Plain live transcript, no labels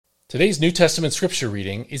Today's New Testament scripture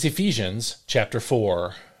reading is Ephesians chapter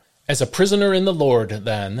 4. As a prisoner in the Lord,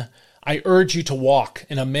 then, I urge you to walk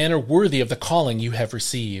in a manner worthy of the calling you have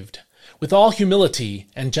received, with all humility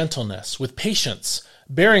and gentleness, with patience,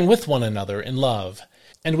 bearing with one another in love,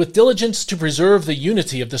 and with diligence to preserve the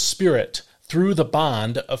unity of the Spirit through the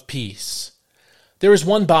bond of peace. There is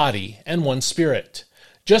one body and one Spirit,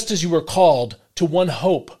 just as you were called to one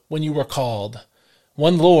hope when you were called,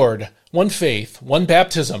 one Lord, one faith, one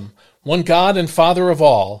baptism, one God and Father of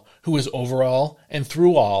all, who is over all and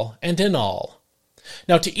through all and in all.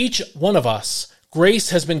 Now to each one of us, grace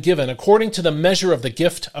has been given according to the measure of the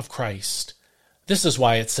gift of Christ. This is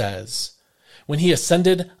why it says, when he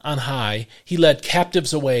ascended on high, he led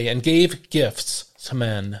captives away and gave gifts to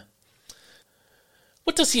men.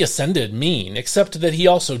 What does he ascended mean, except that he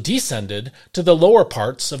also descended to the lower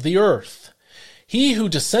parts of the earth? He who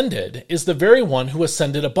descended is the very one who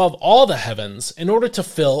ascended above all the heavens in order to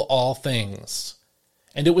fill all things.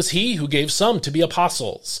 And it was he who gave some to be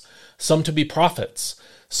apostles, some to be prophets,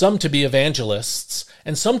 some to be evangelists,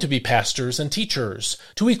 and some to be pastors and teachers,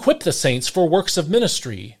 to equip the saints for works of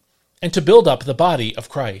ministry, and to build up the body of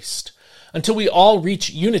Christ, until we all reach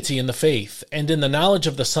unity in the faith and in the knowledge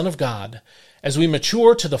of the Son of God, as we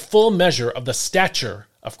mature to the full measure of the stature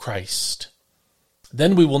of Christ.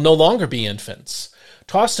 Then we will no longer be infants,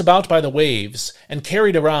 tossed about by the waves and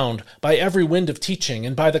carried around by every wind of teaching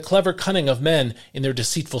and by the clever cunning of men in their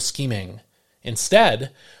deceitful scheming.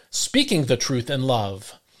 Instead, speaking the truth in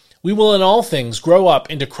love, we will in all things grow up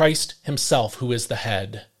into Christ himself, who is the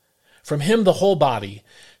head. From him the whole body,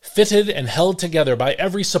 fitted and held together by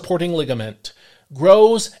every supporting ligament,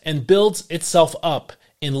 grows and builds itself up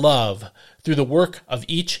in love through the work of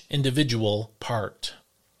each individual part.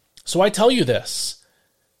 So I tell you this,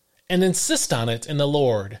 and insist on it in the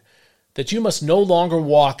Lord, that you must no longer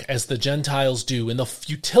walk as the Gentiles do in the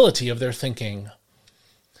futility of their thinking.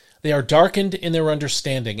 They are darkened in their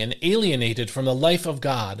understanding and alienated from the life of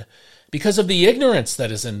God because of the ignorance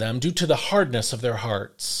that is in them due to the hardness of their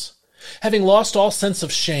hearts. Having lost all sense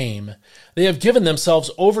of shame, they have given themselves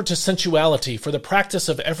over to sensuality for the practice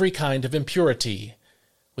of every kind of impurity,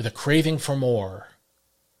 with a craving for more.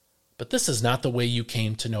 But this is not the way you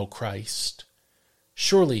came to know Christ.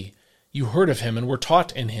 Surely you heard of him and were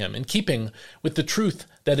taught in him, in keeping with the truth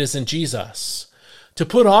that is in Jesus, to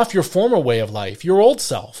put off your former way of life, your old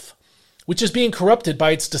self, which is being corrupted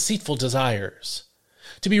by its deceitful desires,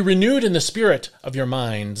 to be renewed in the spirit of your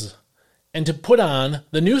minds, and to put on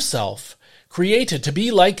the new self, created to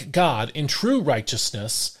be like God in true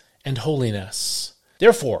righteousness and holiness.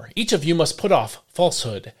 Therefore, each of you must put off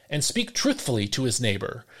falsehood and speak truthfully to his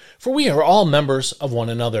neighbor, for we are all members of one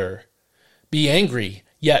another. Be angry,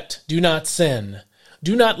 yet do not sin.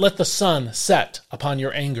 Do not let the sun set upon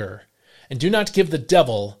your anger, and do not give the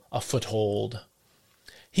devil a foothold.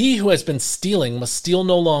 He who has been stealing must steal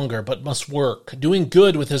no longer, but must work, doing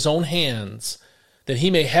good with his own hands, that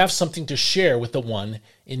he may have something to share with the one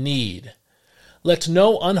in need. Let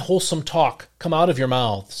no unwholesome talk come out of your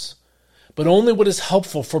mouths, but only what is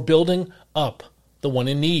helpful for building up the one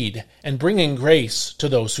in need and bringing grace to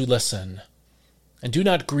those who listen. And do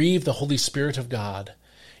not grieve the Holy Spirit of God,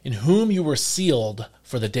 in whom you were sealed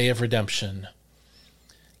for the day of redemption.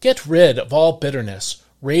 Get rid of all bitterness,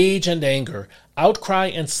 rage and anger, outcry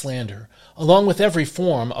and slander, along with every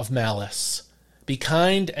form of malice. Be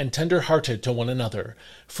kind and tender-hearted to one another,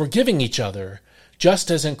 forgiving each other, just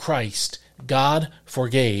as in Christ God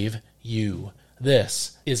forgave you.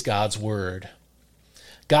 This is God's word.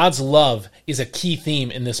 God's love is a key theme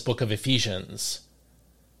in this book of Ephesians.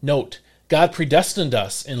 Note, God predestined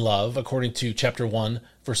us in love, according to chapter 1,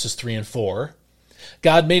 verses 3 and 4.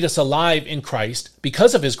 God made us alive in Christ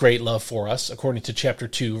because of his great love for us, according to chapter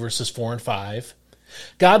 2, verses 4 and 5.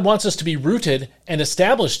 God wants us to be rooted and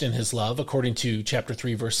established in his love, according to chapter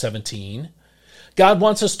 3, verse 17. God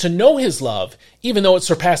wants us to know his love, even though it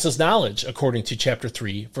surpasses knowledge, according to chapter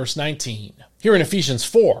 3, verse 19. Here in Ephesians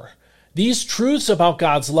 4, these truths about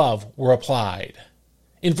God's love were applied.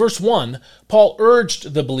 In verse 1, Paul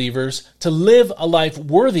urged the believers to live a life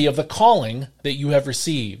worthy of the calling that you have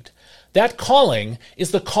received. That calling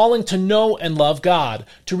is the calling to know and love God,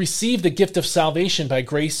 to receive the gift of salvation by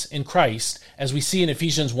grace in Christ, as we see in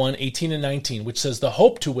Ephesians 1, 18 and 19, which says, the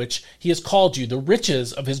hope to which he has called you, the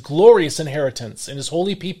riches of his glorious inheritance in his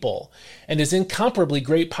holy people, and his incomparably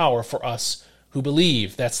great power for us who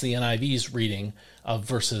believe. That's the NIV's reading of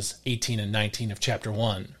verses 18 and 19 of chapter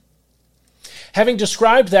 1. Having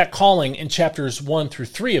described that calling in chapters 1 through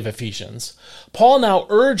 3 of Ephesians, Paul now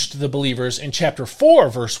urged the believers in chapter 4,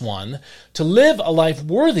 verse 1, to live a life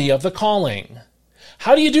worthy of the calling.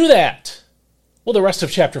 How do you do that? Well, the rest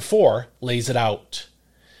of chapter 4 lays it out.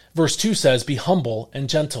 Verse 2 says, be humble and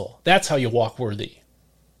gentle. That's how you walk worthy.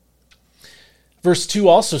 Verse 2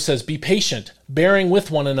 also says, be patient, bearing with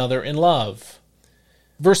one another in love.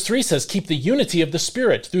 Verse 3 says, keep the unity of the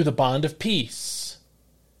Spirit through the bond of peace.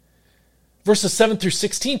 Verses 7 through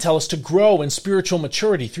 16 tell us to grow in spiritual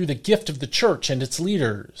maturity through the gift of the church and its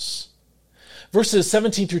leaders. Verses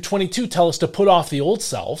 17 through 22 tell us to put off the old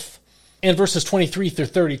self, and verses 23 through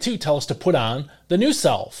 32 tell us to put on the new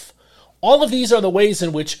self. All of these are the ways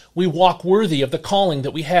in which we walk worthy of the calling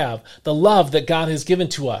that we have, the love that God has given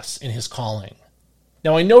to us in his calling.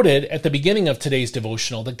 Now, I noted at the beginning of today's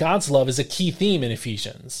devotional that God's love is a key theme in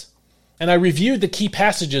Ephesians, and I reviewed the key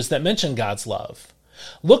passages that mention God's love.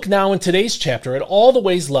 Look now in today's chapter at all the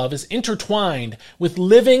ways love is intertwined with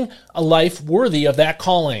living a life worthy of that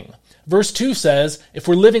calling. Verse 2 says, if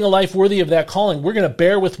we're living a life worthy of that calling, we're going to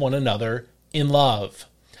bear with one another in love.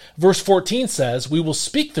 Verse 14 says, we will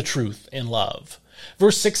speak the truth in love.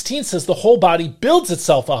 Verse 16 says, the whole body builds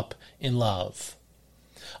itself up in love.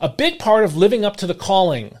 A big part of living up to the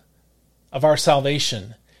calling of our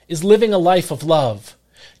salvation is living a life of love.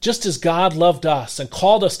 Just as God loved us and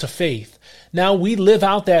called us to faith, now we live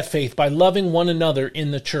out that faith by loving one another in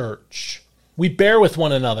the church. We bear with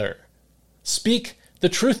one another, speak the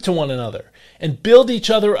truth to one another, and build each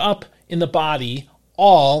other up in the body,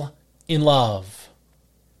 all in love.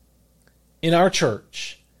 In our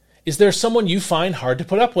church, is there someone you find hard to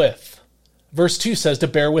put up with? Verse 2 says to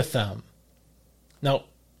bear with them. Now,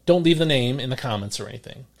 don't leave the name in the comments or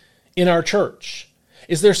anything. In our church,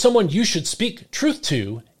 is there someone you should speak truth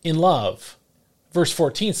to in love? Verse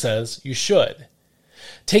 14 says you should.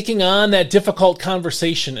 Taking on that difficult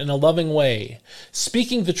conversation in a loving way,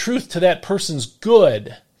 speaking the truth to that person's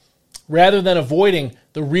good, rather than avoiding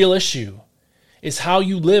the real issue, is how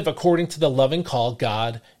you live according to the loving call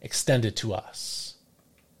God extended to us.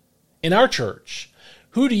 In our church,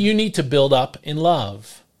 who do you need to build up in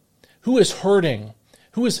love? Who is hurting?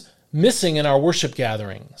 Who is missing in our worship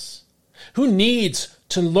gatherings? Who needs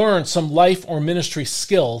to learn some life or ministry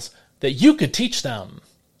skills that you could teach them?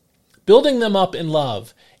 Building them up in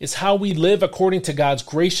love is how we live according to God's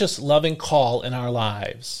gracious, loving call in our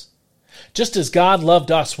lives. Just as God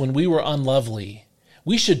loved us when we were unlovely,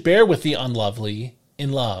 we should bear with the unlovely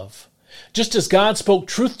in love. Just as God spoke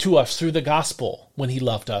truth to us through the gospel when he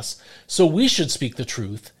loved us, so we should speak the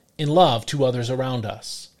truth in love to others around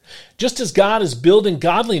us. Just as God is building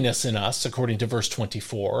godliness in us, according to verse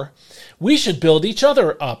 24, we should build each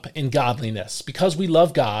other up in godliness because we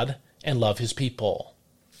love God and love his people.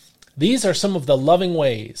 These are some of the loving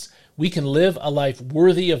ways we can live a life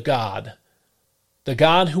worthy of God, the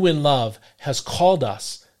God who in love has called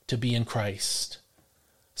us to be in Christ.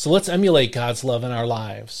 So let's emulate God's love in our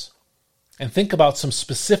lives and think about some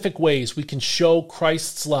specific ways we can show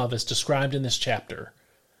Christ's love as described in this chapter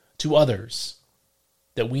to others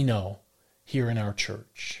that we know here in our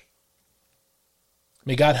church.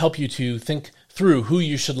 May God help you to think through who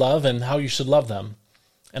you should love and how you should love them.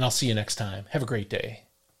 And I'll see you next time. Have a great day.